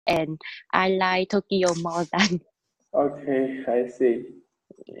and I like Tokyo more than. Okay, I see.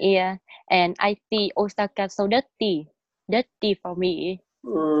 Yeah, and I see Osaka so dirty for me,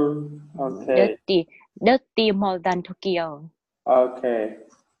 Okay, dirty more than Tokyo, okay.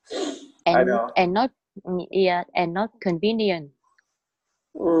 I and know. and not yeah, and not convenient.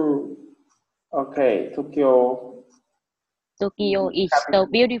 Mm, okay, Tokyo. Tokyo is so Capital.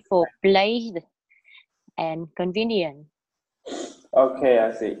 beautiful place and convenient. Okay,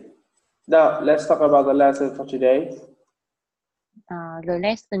 I see. Now, let's talk about the lesson for today. The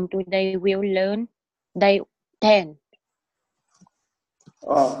lesson today will learn day 10.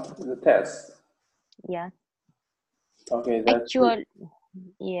 Oh, the test. Yeah, Okay, that's good. actually,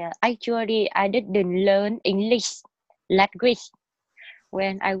 actually, I didn't learn English language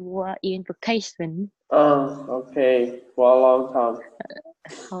when I was in vacation. Oh, okay, for a long time.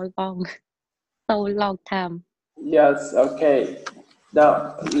 How long? So long time. Yes, okay.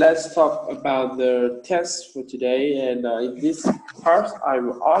 Now, let's talk about the test for today. And in this part, I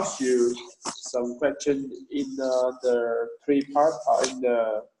will ask you some questions in the three parts, in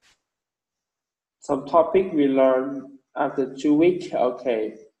the some topic we learn after 2 weeks.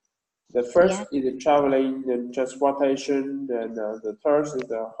 Okay. The first Yeah, is the traveling and transportation, and the third is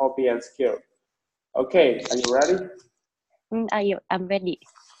the hobby and skill. Okay, are you ready? I'm ready.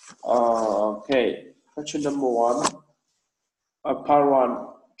 Okay. Question number one. Part one.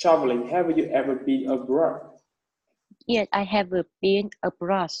 Traveling. Have you ever been abroad? Yes, I have been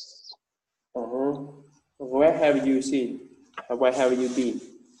abroad. Uh-huh. Where have you seen? Where have you been?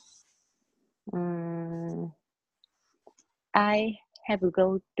 Um, I have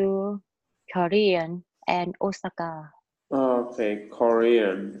go to Korean and Osaka. Okay,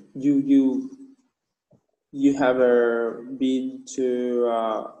 Korean. You have ever been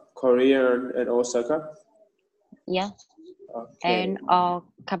to Korean and Osaka? Yeah, Okay. and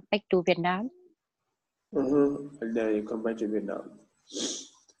come back to Vietnam. And then you come back to Vietnam.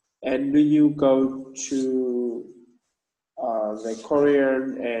 And do you go to the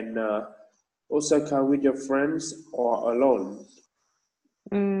Korean and Osaka with your friends or alone?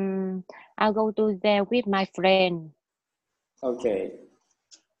 I go to there with my friend. Okay.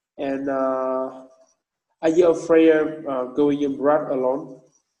 And are you afraid of going abroad alone?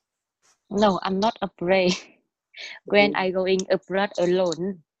 No, I'm not afraid when I going abroad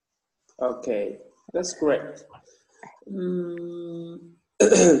alone. Okay, that's great. Mm,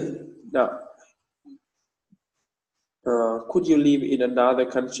 now, could you live in another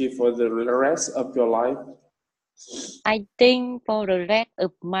country for the rest of your life? I think for the rest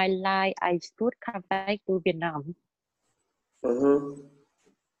of my life, I should come back to Vietnam. Uh-huh.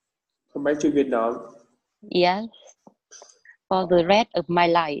 Come back to Vietnam. Yes, for the rest of my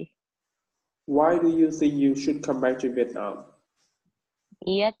life. Why do you think you should come back to Vietnam?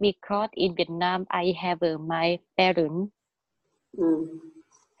 Yes, because in Vietnam, I have my parents, Mm,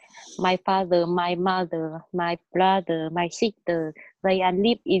 my father, my mother, my brother, my sister. They are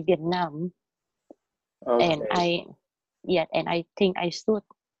live in Vietnam, and okay, and I think I should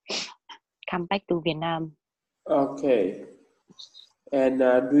come back to Vietnam. okay. And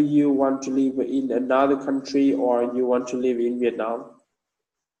do you want to live in another country or you want to live in Vietnam?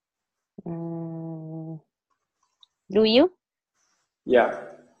 Mm, do you? Yeah.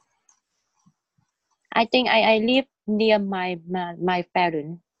 I think I live near my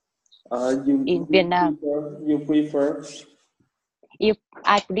parents You in you Vietnam. prefer. If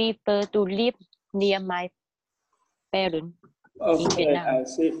I prefer to live near my parents in Okay, Vietnam. I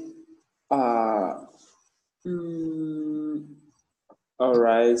see. Uh, mm, all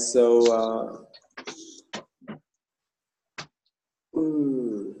right. So,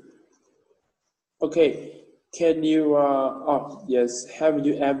 mm, okay. Can you? Oh, yes. Have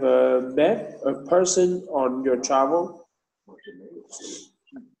you ever met a person on your travel?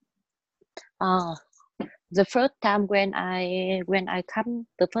 Uh, the first time when I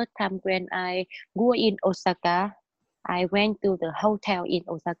go in Osaka, I went to the hotel in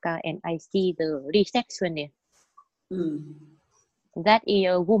Osaka and I see the receptionist. Mm, That is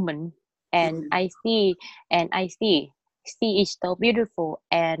a woman, and mm, I see she is so beautiful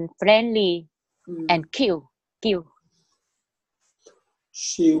and friendly mm. and cute.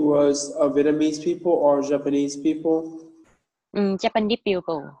 She was a Vietnamese people or Japanese people? Japanese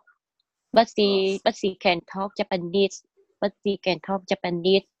people, but she can talk Japanese,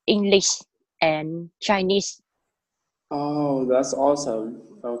 English, and Chinese. Oh, that's awesome.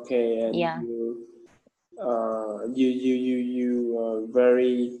 Okay, and Yeah, you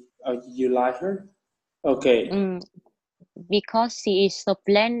very you like her? Okay. mm, because she is so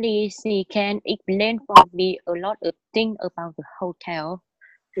friendly, she can explain for me a lot of things about the hotel.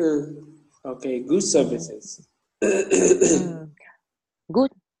 Okay, good services.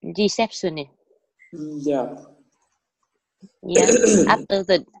 Good receptionist. Yeah. Yeah.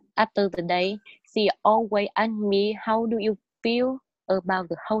 After the day, she always ask me, "How do you feel about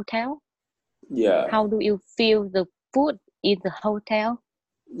the hotel? Yeah. How do you feel the food in the hotel?"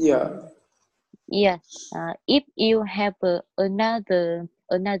 Yeah. Yeah. If you have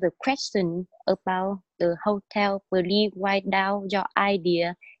another question about the hotel, please write down your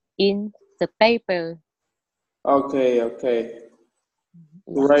idea in the paper. Okay, okay.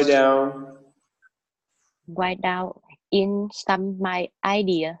 Yeah. Write down. Write down in some my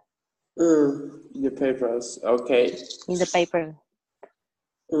idea The papers. Okay. in the paper.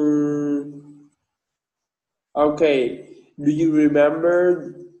 Mm, okay. Do you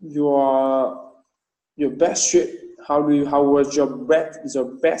remember your best trip? How was your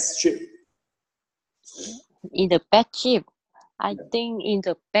best trip? In the bed ship, I think in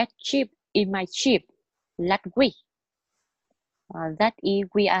the bed ship in my ship last week. That is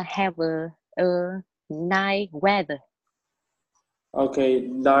we are have a nice weather. Okay,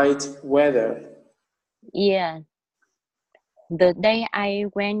 night weather. Yeah, the day I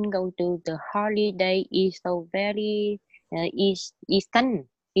went go to the holiday is so very is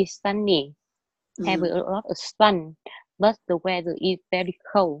sunny, have a lot of sun, but the weather is very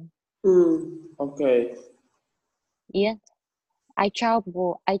cold. Okay. Yeah, I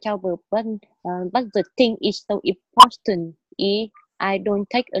travel, but the thing is so important is I don't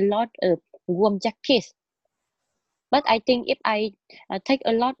take a lot of warm jackets. But I think if I take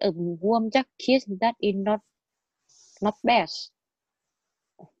a lot of warm jackets, that is not best.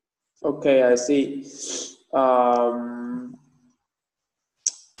 Okay, I see. Um,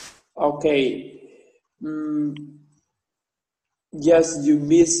 okay. Mm, yes,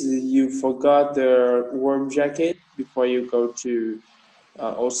 you forgot the warm jacket before you go to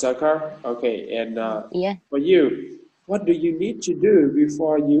Osaka. Okay, and Yeah. for you, what do you need to do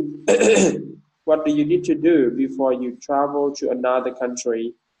before you what do you need to do before you travel to another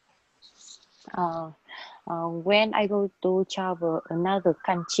country? Uh, when I go to travel another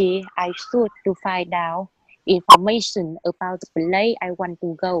country, I should to find out information about the place I want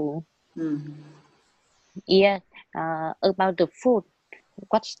to go. Hmm. Yeah. About the food.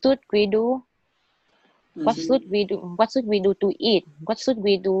 What should we do? What should Mhm. we do? What should we do to eat? What should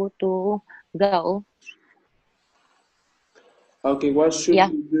we do to go? Okay, what should Yeah.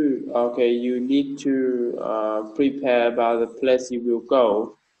 you do? Okay, you need to prepare about the place you will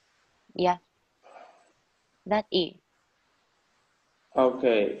go. Yeah. That is.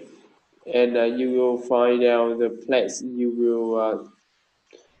 Okay, and you will find out the place you will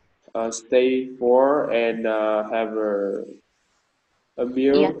stay for and have a Yeah.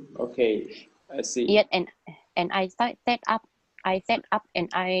 meal. Okay, I see. Yes, and I set up and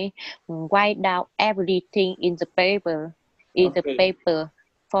I write down everything in the paper. In the Okay. paper,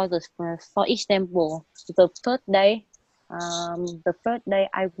 for example, the first day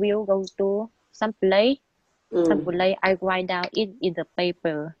I will go to some Mm. place I write down it in the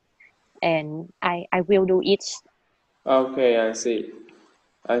paper, and I will do it. Okay, I see.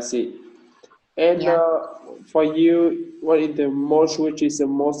 I see. And Yeah. for you, which is the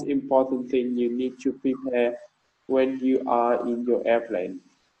most important thing you need to prepare when you are in your airplane?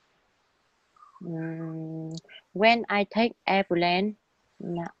 Mm, when I take airplane,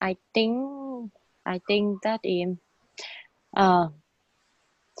 I think that is uh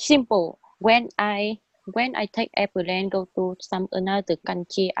simple. When I take airplane go to some another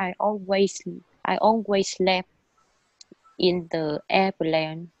country, I always sleep in the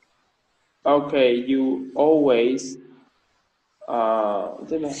airplane. Okay, you always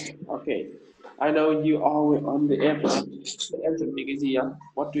tức là okay. I know you always on the airplane. Em chuẩn bị cái gì ạ?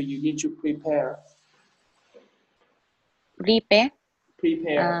 What do you need to prepare? Prepare.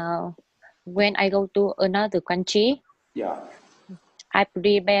 Prepare. Uh, when I go to another country, Yeah. I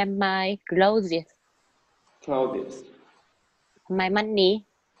prepare my clothes, Clothes. my money.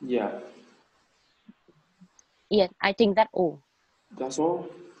 Yeah. Yes, I think that all. That's all.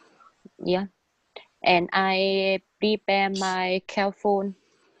 Yeah, and I prepare my cell phone.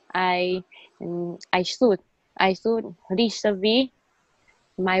 I I should reserve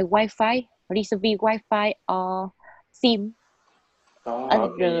my Wi-Fi or SIM Okay.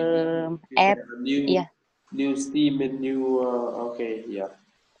 other You app. have a new Yeah, new Steam and new okay. Yeah.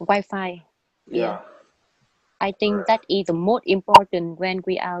 Wi-Fi. Yeah, Yeah. I think Alright. that is the most important when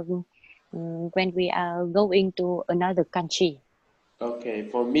we are going to another country. Okay.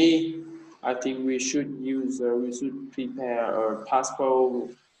 For me, I think we should prepare a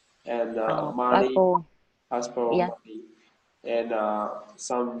passport and money. Passport. Passport Yeah, money. and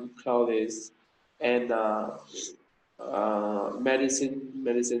some clothes and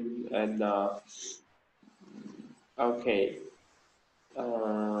medicine and okay.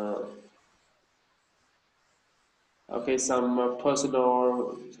 Uh, okay, some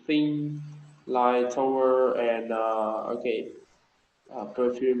personal thing like tower and okay,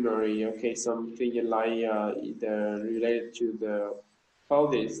 perfumery. Okay, something like either related to the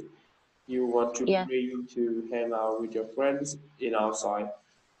clothes you want to Yeah, bring to hang out with your friends in outside.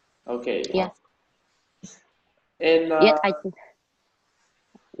 Okay, yeah. and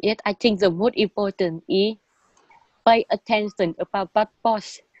Yet I think the most important is pay attention about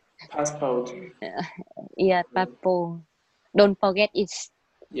passport. passport. Yeah, passport. Don't forget it.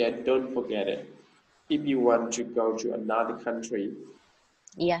 Yeah, don't forget it. If you want to go to another country,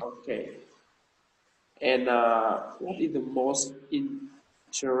 Yeah. okay. And what is the most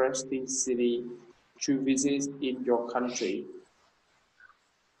interesting city to visit in your country?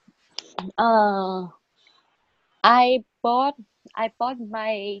 Uh, I bought I bought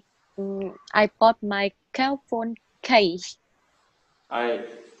my I bought my cell phone case. I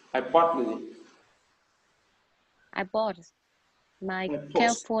I bought the I bought my I cell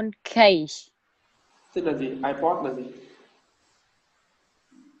post. phone case. Tức là gì? I bought là gì?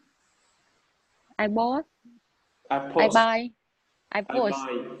 I bought. I I post. buy. I I bought.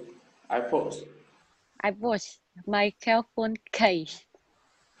 buy. I post. I bought my cell phone case.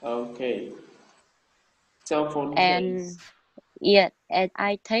 Okay. Cell phone And case. yeah, and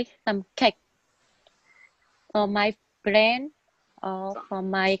I take some cake for my friend or for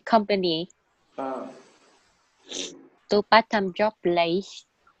my company Uh, to part-time job place.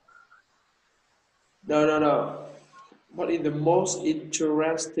 no. What is the most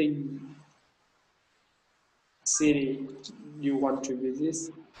interesting city you want to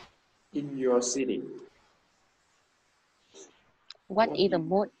visit in your city? What What is the is the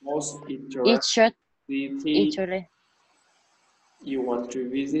most most interesting interest city interest you want to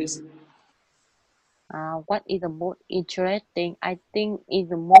visit? what is the most interesting? I think is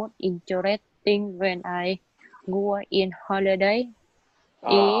the most interesting when I go in holiday is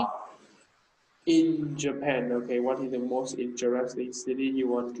Uh, in Japan. Okay, what is the most interesting city you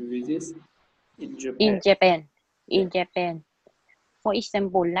want to visit in in Japan? Japan. Yeah. In Japan. For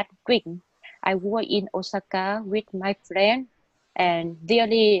example, last week I was in Osaka with my friend and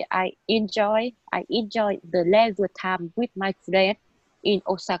really I enjoy the leisure time with my friend in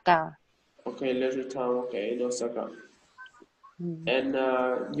Osaka. Okay, leisure time. Okay, in Osaka. Mm.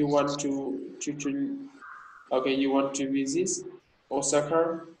 And you want to okay, you want to visit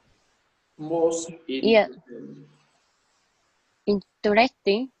Osaka most Yeah, in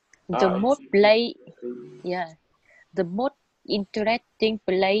interesting. The it's most play interesting. yeah, the most interesting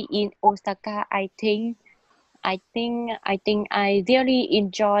play in Osaka I really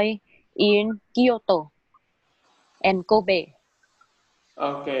enjoy in Kyoto and Kobe.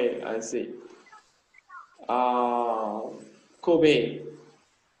 Okay, I see. Uh, Kobe,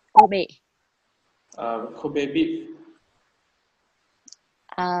 Kobe. Kobe beef.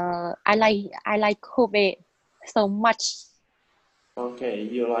 I like Kobe so much. Okay,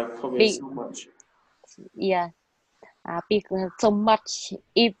 you like Kobe Be, so much. yeah, because so much.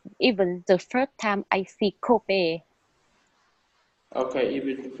 If even the first time I see Kobe, Okay,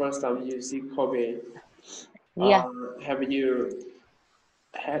 even the first time you see Kobe, yeah, have you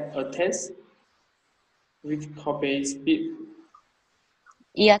had a test with Kobe's beef?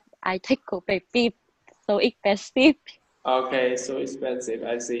 yeah, I take Kobe beef so expensive. Okay, so expensive,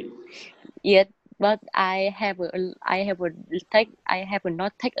 I see. Yet, but I have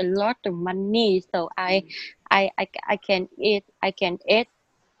not take a lot of money, so I can eat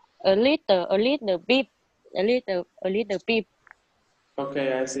a little beef, a little beef.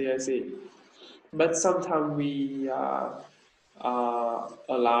 Okay, I see. But sometimes we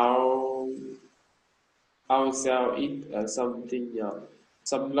allow ourselves eat something,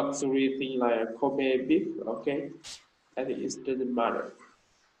 some luxury thing like a Kobe beef. Okay, I think it doesn't matter.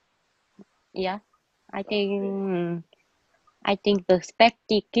 Yeah, I Okay, think I think the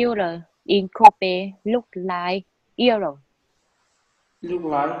spectacular in Kobe look like euro, look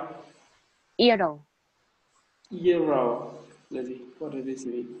like euro, euro. Let's see, what does this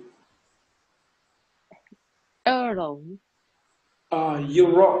mean? euro.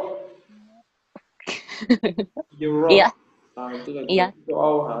 Euro, Yeah, Europe. Tức là yeah, châu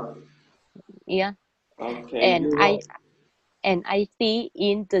Âu hả? yeah. Okay, And I Europe. and I see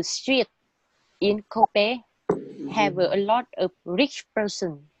in the street in Kobe have a Mhm. lot of rich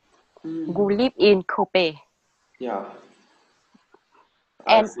person who Mm. live in Kobe Yeah, I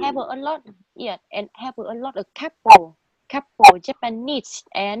and see. have a lot of couple. couple, Japanese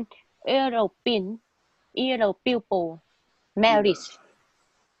and European people married,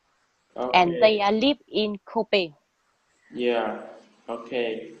 and Okay. they are live in Kobe. Yeah.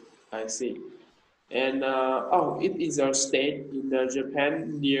 Okay. I see. And oh, it is a state in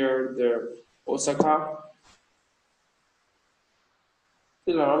Japan near the Osaka.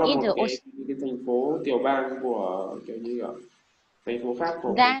 Tức là nó là In một the cái thành phố tiểu bang của kiểu như là thành phố khác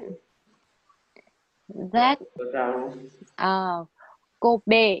của that that Osaka đúng không?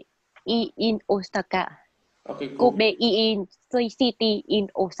 Kobe in Osaka. Okay, Kobe. Kobe in city in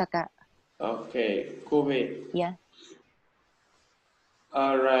Osaka. Okay, Kobe. Yeah.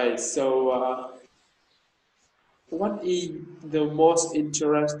 All right. So, what is the most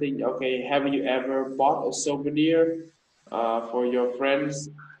interesting? Okay, have you ever bought a souvenir for your friends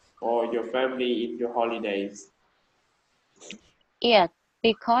or your family in your holidays? Yeah,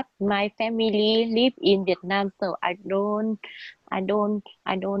 because my family live in Vietnam, so I don't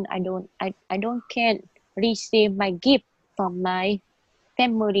can receive my gift from my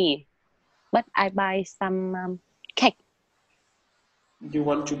family, but I buy some cake. You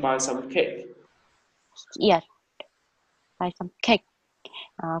want to buy some cake? Yes, buy some cake.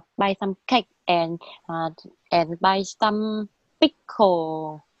 Buy some cake and buy some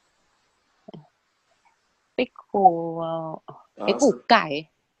pickle pickle cái củ Some, cải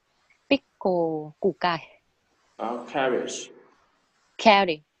pickle củ cải cabbage.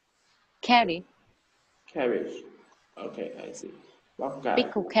 carrot carrot Cabbage. Okay, I see. Bắp cải.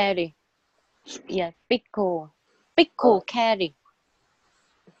 pickle carrot. Yeah, Oh, pickle carrot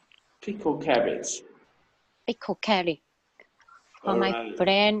pickle cabbage. pickle carrot for All my right.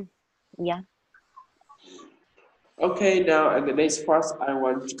 friend. Yeah, Okay, now in the next part, I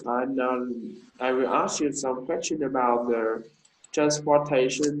will ask you some question about the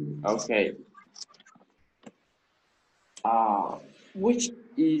transportation. Okay. Uh, which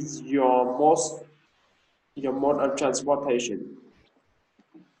is your mode of transportation?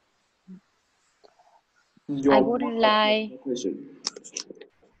 I Your would mode of like transportation.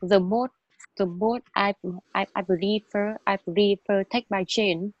 the most the most I prefer take by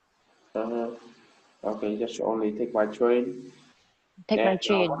train. Uh-huh. Okay, just only take by train. Take And by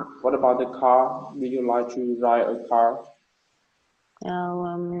train. what about the car? Do you like to ride a car?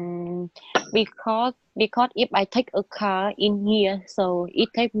 Um, because if I take a car in here, so it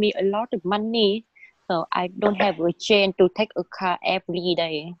take me a lot of money. So I don't have a train to take a car every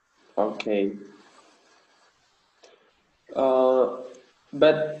day. Okay. Uh,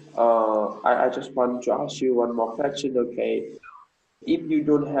 but I just want to ask you one more question, okay? If you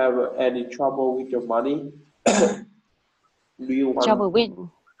don't have any trouble with your money, do you want, Trouble with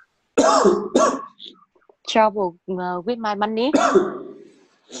trouble with my money.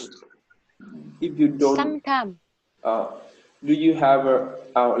 if you don't, Sometimes uh, do you have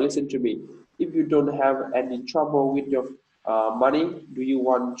listen to me, if you don't have any trouble with your money, do you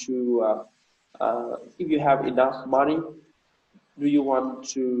want to, if you have enough money, do you want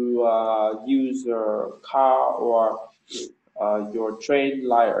to use your car or your train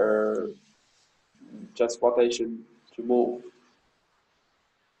like transportation to move?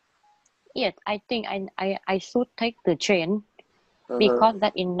 yes, I think I should take the train because Uh-huh.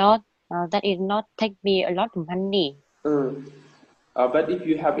 that is not take me a lot of money. Mm. But if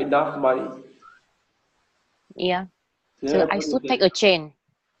you have enough money, Yeah, so yeah, I what do you should take think? a train.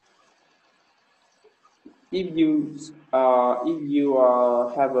 If you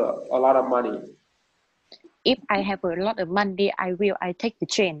have a lot of money, If I have a lot of money, I take the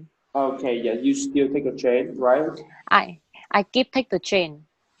train. okay, yeah, you still take a train, right? I keep take the train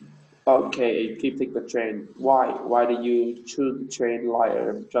Okay, keep take the train. Why? Why do you choose the train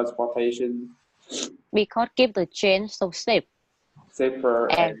like transportation because keep the train so safe safer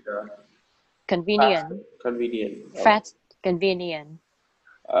and and faster, convenient, convenient? Okay, fast, convenient.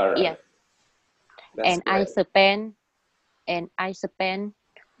 all right, Yeah, that's and great. I spend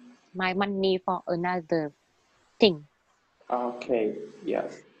my money for another thing. Okay,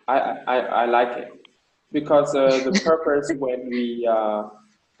 yes, I like it because the purpose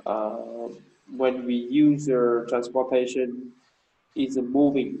uh, when we use transportation is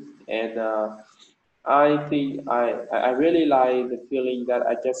moving, and I think I really like the feeling that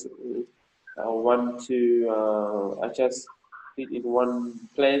I just want to I just sit in one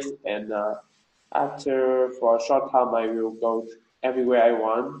place, and after for a short time I will go everywhere I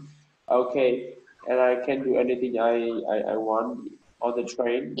want. Okay, and I can do anything I want on the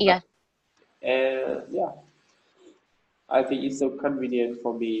train. Yeah, And yeah, I think it's so convenient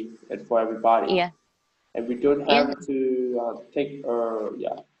for me and for everybody, yeah, and we don't yeah, have to take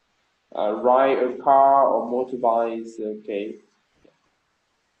yeah. ride a car or motorbike is okay.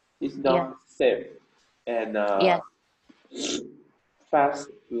 It's Yeah. not safe and Yeah. fast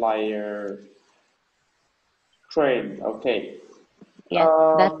like train. Okay. Yeah.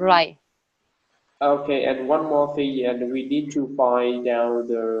 That's Um, right. okay, and one more thing, and we need to find out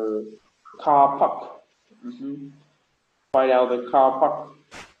the car park. Mhm. Find out the car park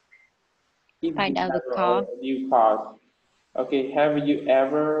if Find you out the have car. a new car. Okay, have you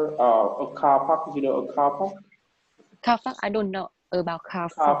ever a car park? You know a car park? Car park. I don't know about car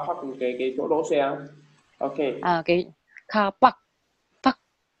Car park. park là cái chỗ đỗ xe. Okay, Okay. Car park. Park.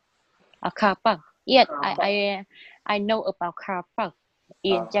 A car park. Yes, car I park. I I know about car park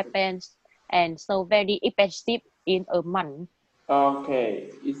in Okay. Japan, and so very expensive in a month. Okay,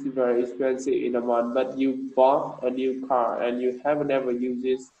 it's very expensive in a month, but you bought a new car and you haven't ever used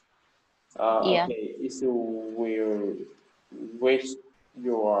it. Yeah. Okay, it will waste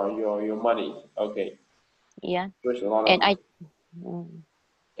your money. Okay, Yeah. waste a lot of And money. mm,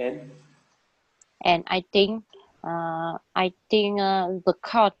 And I think the the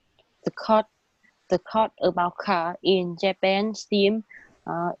cost the cost about car in Japan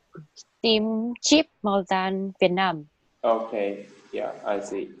uh, seem cheap more than Vietnam. okay, yeah, I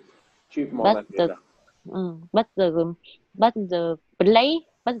see. Cheap more But than the Vietnam. mm, but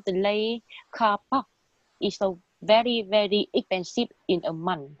the car park is so very expensive in a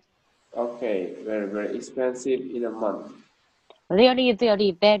month. Okay, very expensive in a month. Really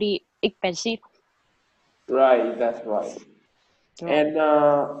very expensive. Right, that's right. Right. And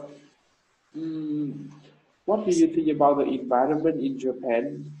mm, what do you think about the environment in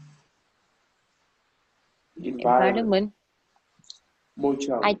Japan? Environment, Environment. môi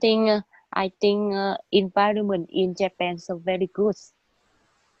I trường. think uh, environment in Japan so very good.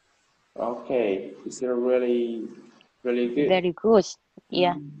 Okay, it's a really good. Very good.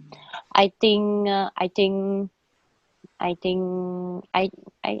 Yeah. Mm, I think uh, I think I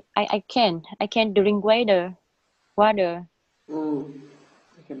think I can drink water mm,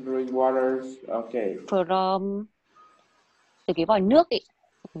 you can drink waters. Okay. from từ cái vòi nước ấy,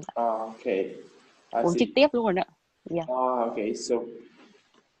 Okay, I uống trực see. tiếp luôn rồi đó. Yeah. Okay, so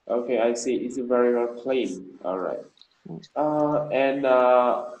okay, I see. It's very well clean. All right. And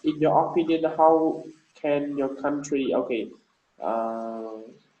in your opinion, how can your country? Okay, uh,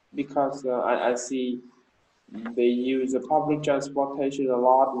 because I see they use the public transportation a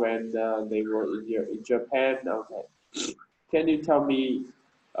lot when they were in Japan. Okay, can you tell me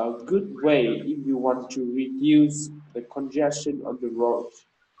a good way if you want to reduce the congestion on the road?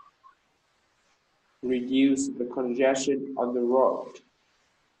 Reduce the congestion on the road.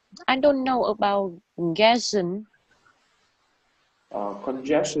 I don't know about gasoline,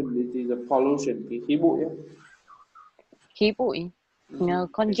 Congestion is the pollution, cái khí bụi ấy. khí bụi. Mhm.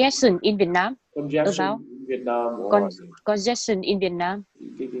 Congestion in Vietnam. Congestion About in Vietnam con or congestion in Vietnam.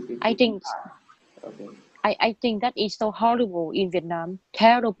 I cái think thải. Okay. I think that is so horrible in Vietnam,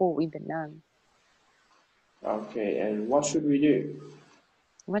 terrible in Vietnam. Okay, and what should we do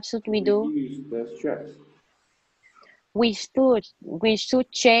What should to we do? reduce the stress? We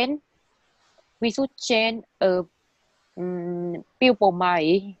should change people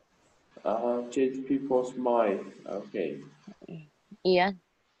mind. Change people's mind. Okay. Yeah,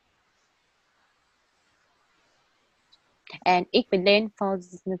 and explain for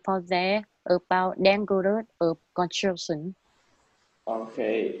them about dangerous of construction.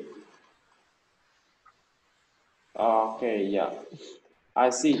 Okay. Okay. Yeah. I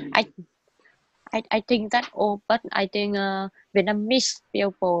see. I I think that all, but I think Vietnamese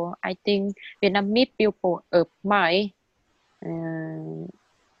people. I think Vietnamese people of mind uh,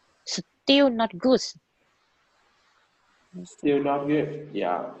 still not good. Still not good.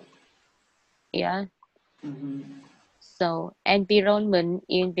 Yeah. Yeah, Mhm. so environment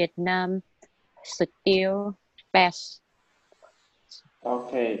in Vietnam still best.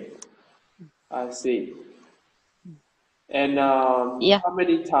 Okay. I see. And Yeah, how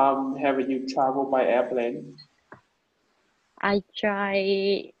many times have you traveled by airplane? I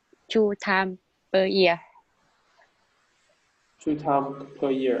try 2 times per year. 2 times per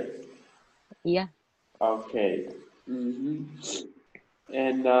year. Yeah, Okay. Hmm.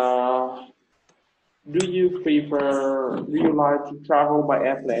 And do you like to travel by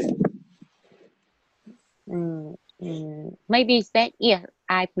airplane? maybe that year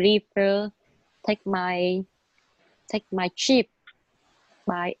I prefer take my take my trip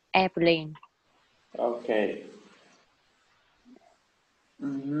by airplane. Okay.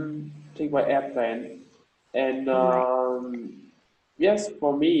 Mm-hmm. Take by airplane. And Right. yes,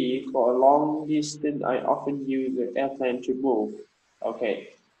 for me, for a long distance, I often use the airplane to move. Okay.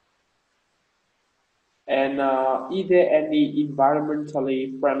 And is there any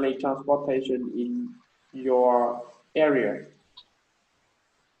environmentally friendly transportation in your area?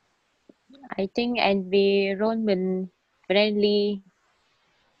 I think environment friendly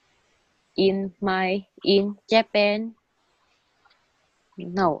in Japan.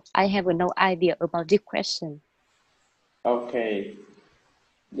 No, I have no idea about this question. Okay.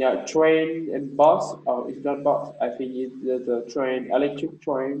 Yeah, train and bus. Oh, it's not bus. I think it's the train, electric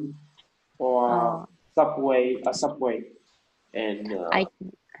train, or Uh, subway, a subway. And I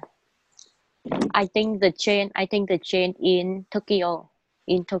I think the train in Tokyo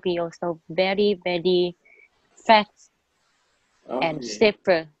so very fast and okay,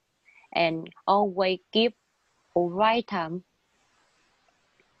 safer and always give right time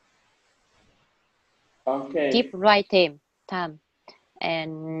okay, time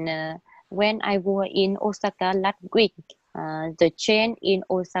and when I was in Osaka last week the train in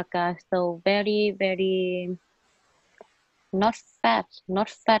Osaka so very not fast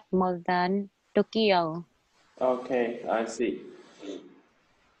more than Tokyo. okay. I see.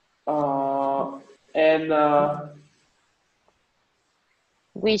 Uh, and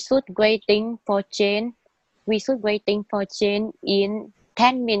We should waiting for train. We should waiting for train in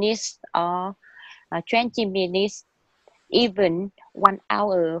 10 minutes or 20 minutes, even 1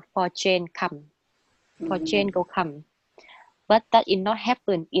 hour for train mhm. come. But that is not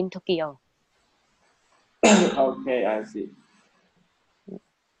happen in Tokyo. Okay, I see.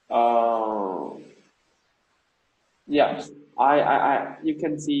 Uh, yeah, you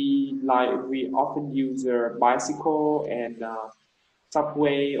can see like we often use a bicycle and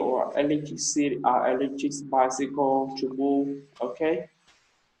subway or electric bicycle to move. Okay.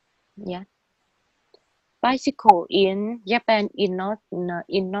 Yeah, bicycle in Japan is not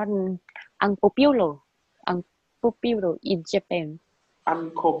unpopular, unpopular in Japan,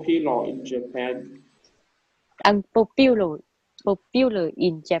 Unpopular in Japan. unpopular, popular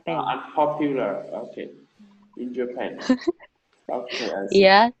in Japan. Unpopular. Okay, in Japan. Okay, I see.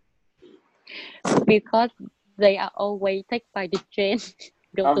 Yeah, because they are always take by the train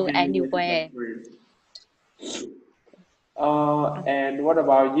go to Okay, you waited by anywhere. train. And what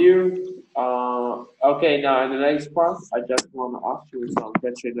about you? Okay, now in the next part, I just want to ask you some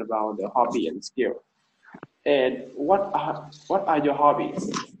question about the hobby and skill. And what are your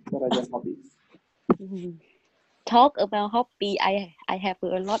hobbies? What are your hobbies? Mhm. Talk about hobby. I have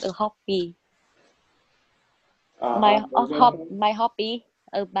a lot of hobby. For example, My hobby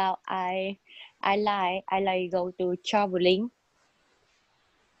about I like go to traveling,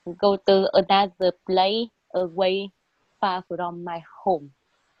 go to another place away far from my home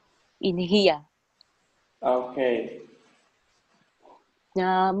in here. okay,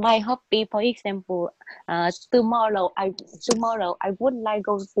 My hobby, for example, tomorrow I would like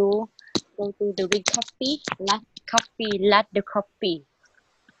go to the drink let the coffee.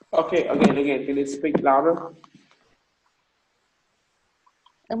 again, can you speak louder?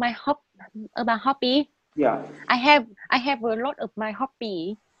 My about hobby, Yeah, I have a lot of my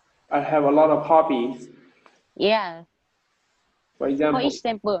hobby. I have a lot of hobbies. Yeah. For For example,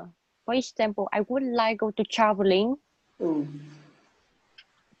 example, I would like go to traveling. mm,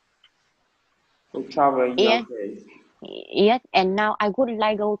 for traveling. Yeah. Okay, Yes. And now I would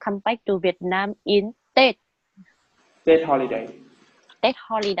like go come back to Vietnam in state holiday. Tết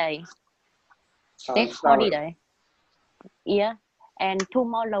holiday. Tết Traveling. holiday. Yeah. And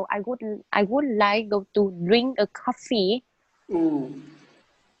tomorrow I would like go to drink a coffee. Mm,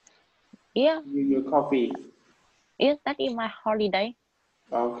 Yeah. your coffee. Yes, that is my holiday.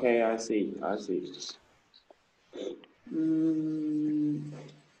 Okay, I see. I see. Mm,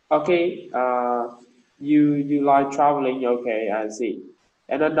 okay. You like traveling? Okay, I see.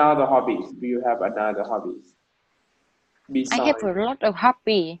 And another hobbies? Do you have another hobbies I have besides? a lot of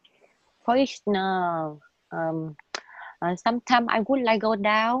hobby. For example, sometimes I would like go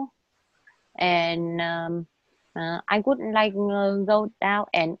down and I would like go down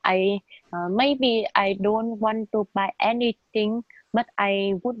and maybe I don't want to buy anything, but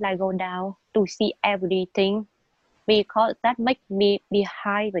I would like go down to see everything because that make me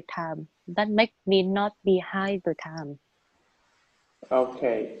behind the time. That make me not behind the time.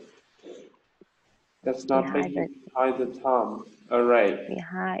 Okay, that's not Behind making the behind the time. All right.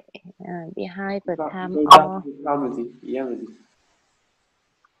 behind behind the time Go down or to the comedy. Yeah.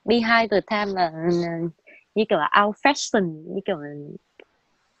 behind the time là như kiểu là out fashion như kiểu là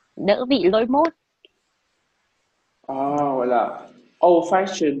đỡ bị lỗi mốt. Gọi là old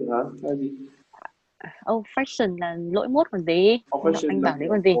fashion hả? Hay gì? Old fashion là lỗi mốt còn gì, Old fashion anh là bảo đấy kiểu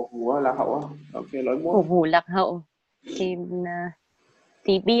còn gì, cổ hủ á, lạc hậu á. Ok, lỗi mốt. cổ hủ lạc hậu thì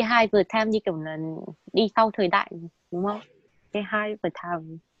Thì behind the time như kiểu là đi sau thời đại, đúng không? Behind the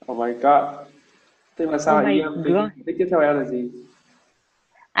time. Oh my god. Tức là sao Oh ạ? Ý my em god. tích tiếp theo em là gì?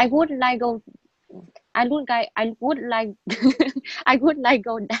 I would like go. I would like. I would like. I would like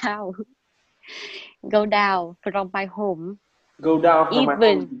go down. Go down from my home. Go down from my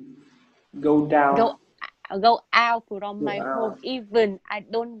home. Even Go down. go out from Go my home. out. Even I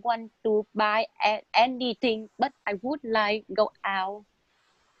don't want to buy anything, but I would like go out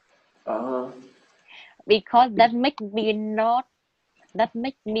Uh-huh. because that make me not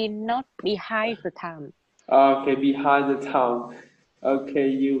behind the time. Okay, behind the town. Okay,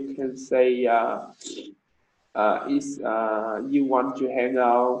 you can say is you want to hang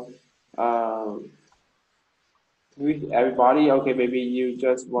out uh, with everybody. Okay, maybe you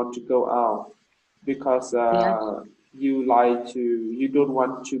just want to go out because Yeah, you don't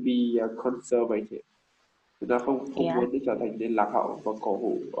want to be conservative. Nó không yeah, muốn trở thành nên lạc hậu và cổ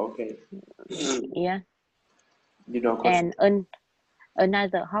hủ. Okay, yeah. you know And question.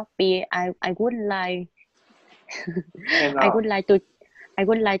 another hobby, I would like Hang I out. would like to I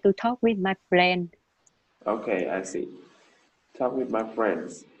would like to talk with my friend. Okay, I see. Talk with my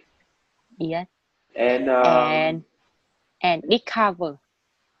friends Yes, and and discover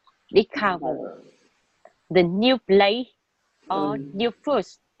the new place or um, new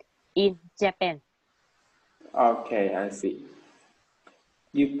foods in Japan. okay, I see.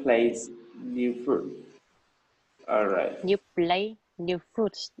 New place, new food. All right. New place, new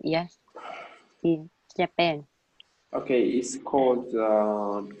foods. Yes, in Japan. Okay, it's called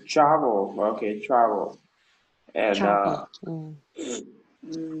travel. Okay, travel. And Travel.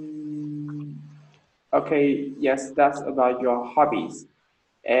 mm, okay, yes, that's about your hobbies.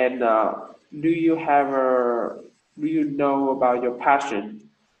 And do you know about your passion?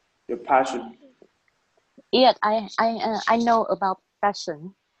 Your passion, Yes, I know about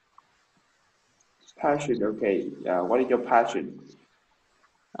passion. passion. Okay, what is your passion?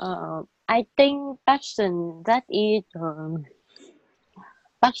 I think passion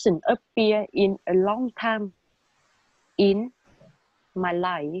appear in a long time in my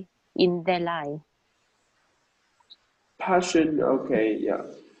life, in their life. Passion. Okay, yeah.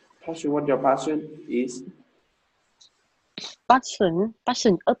 Passion. What your passion is? Passion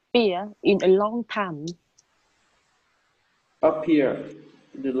appear in a long time, Appear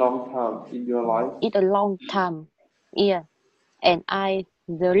in a long time in your life. in a long time. Yeah, and I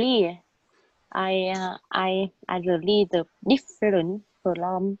really the different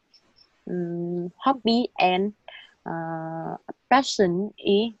from hobby and passion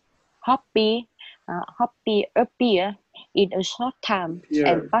is hobby appear in a short time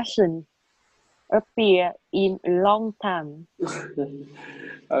and Appear. passion appear in a long time.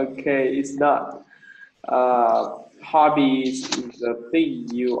 Okay, it's not. Hobbies is the thing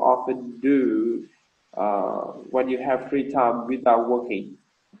you often do when you have free time without working.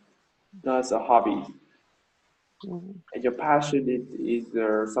 That's a hobby. Mm, And your passion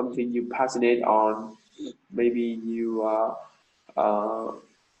is something you passionate on. Maybe uh,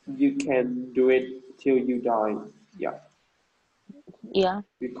 you can do it till you die. Yeah, yeah,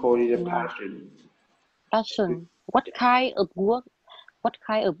 we call it a yeah, passion. passion. What kind of what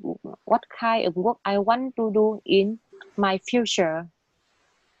kind of work I want to do in my future?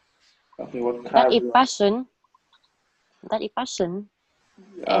 Okay, what That kind is of passion. That is passion.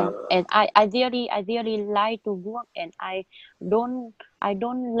 uh, And I really like to work, and I don't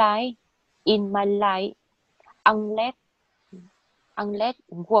like in my life unless unless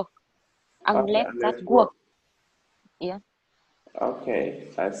work okay, unless that let's work. work. Yeah. Okay,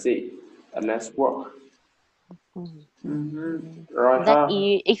 I see. Let's work. Mm, mm. Right, That huh?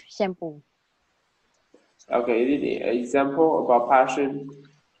 is example Okay, is it an example about passion?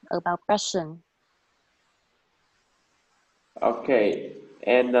 about passion. Okay,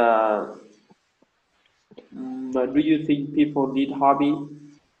 and do you think people need hobby?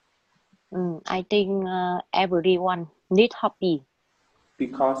 I think everyone need hobby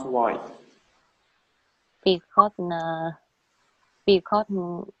Because why? because because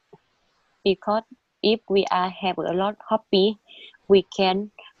because if we are have a lot hobby, we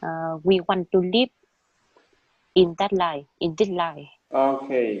want to live in this life.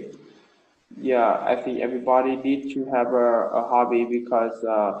 Okay, yeah, I think everybody needs to have a hobby because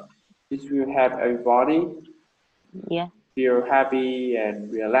if you have everybody Yeah, feel happy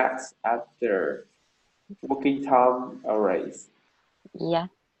and relax after working time arrays. yeah.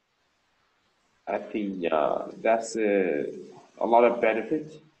 I think that's a lot of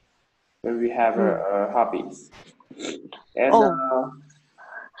benefit when we have Mm. hobbies. And Oh,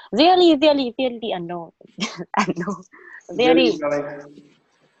 Really, really, really, I know. I know. Really,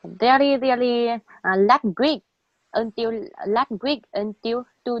 Really, really. really, last week until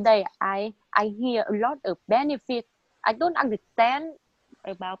today, I hear a lot of benefits. I don't understand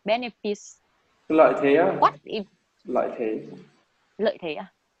about benefits. Lợi thế á? What is Lợi thế. lợi thế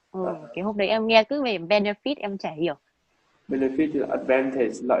à? À, Cái hôm đấy em nghe cứ về benefit em chả hiểu. benefit là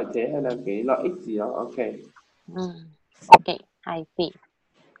advantage, lợi thế hay là cái lợi ích gì đó. Ok. Okay, I see.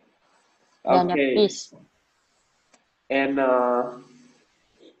 Okay. Benefits. And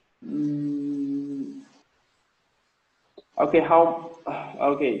mm,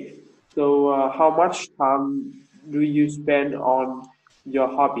 okay, so how much time do you spend on your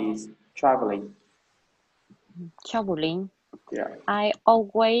hobbies traveling? Traveling. Yeah. I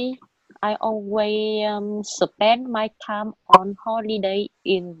always spend my time on holiday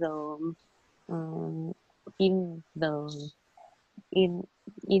um, in the in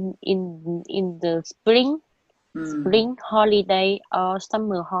in the Mm, spring holiday or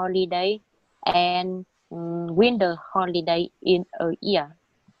summer holiday and winter holiday in a year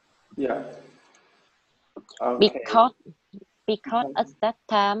yeah. Okay. because at that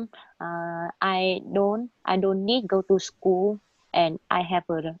time I don't need go to school and I have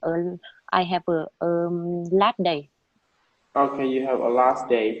a last day. Okay, you have a last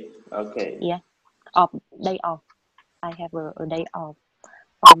day. Okay. Yeah, off day off. I have a day off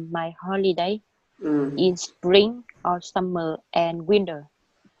from my holiday Mm, in spring or summer and winter.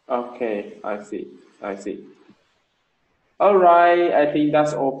 okay, I see. I see. All right, I think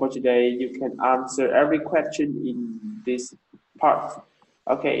that's all for today. You can answer every question in this part.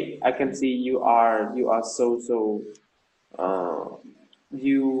 Okay, I can see you are so uh,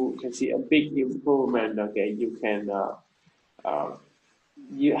 you can see a big improvement. Okay, uh,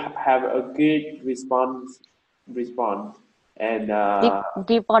 you have a good response and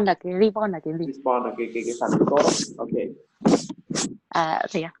Ribbon là cái gì? respond là cái phản ứng tốt. Okay, À,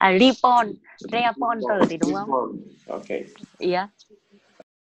 thì à, ribbon, responder thì đúng không? respond. Okay. Yeah.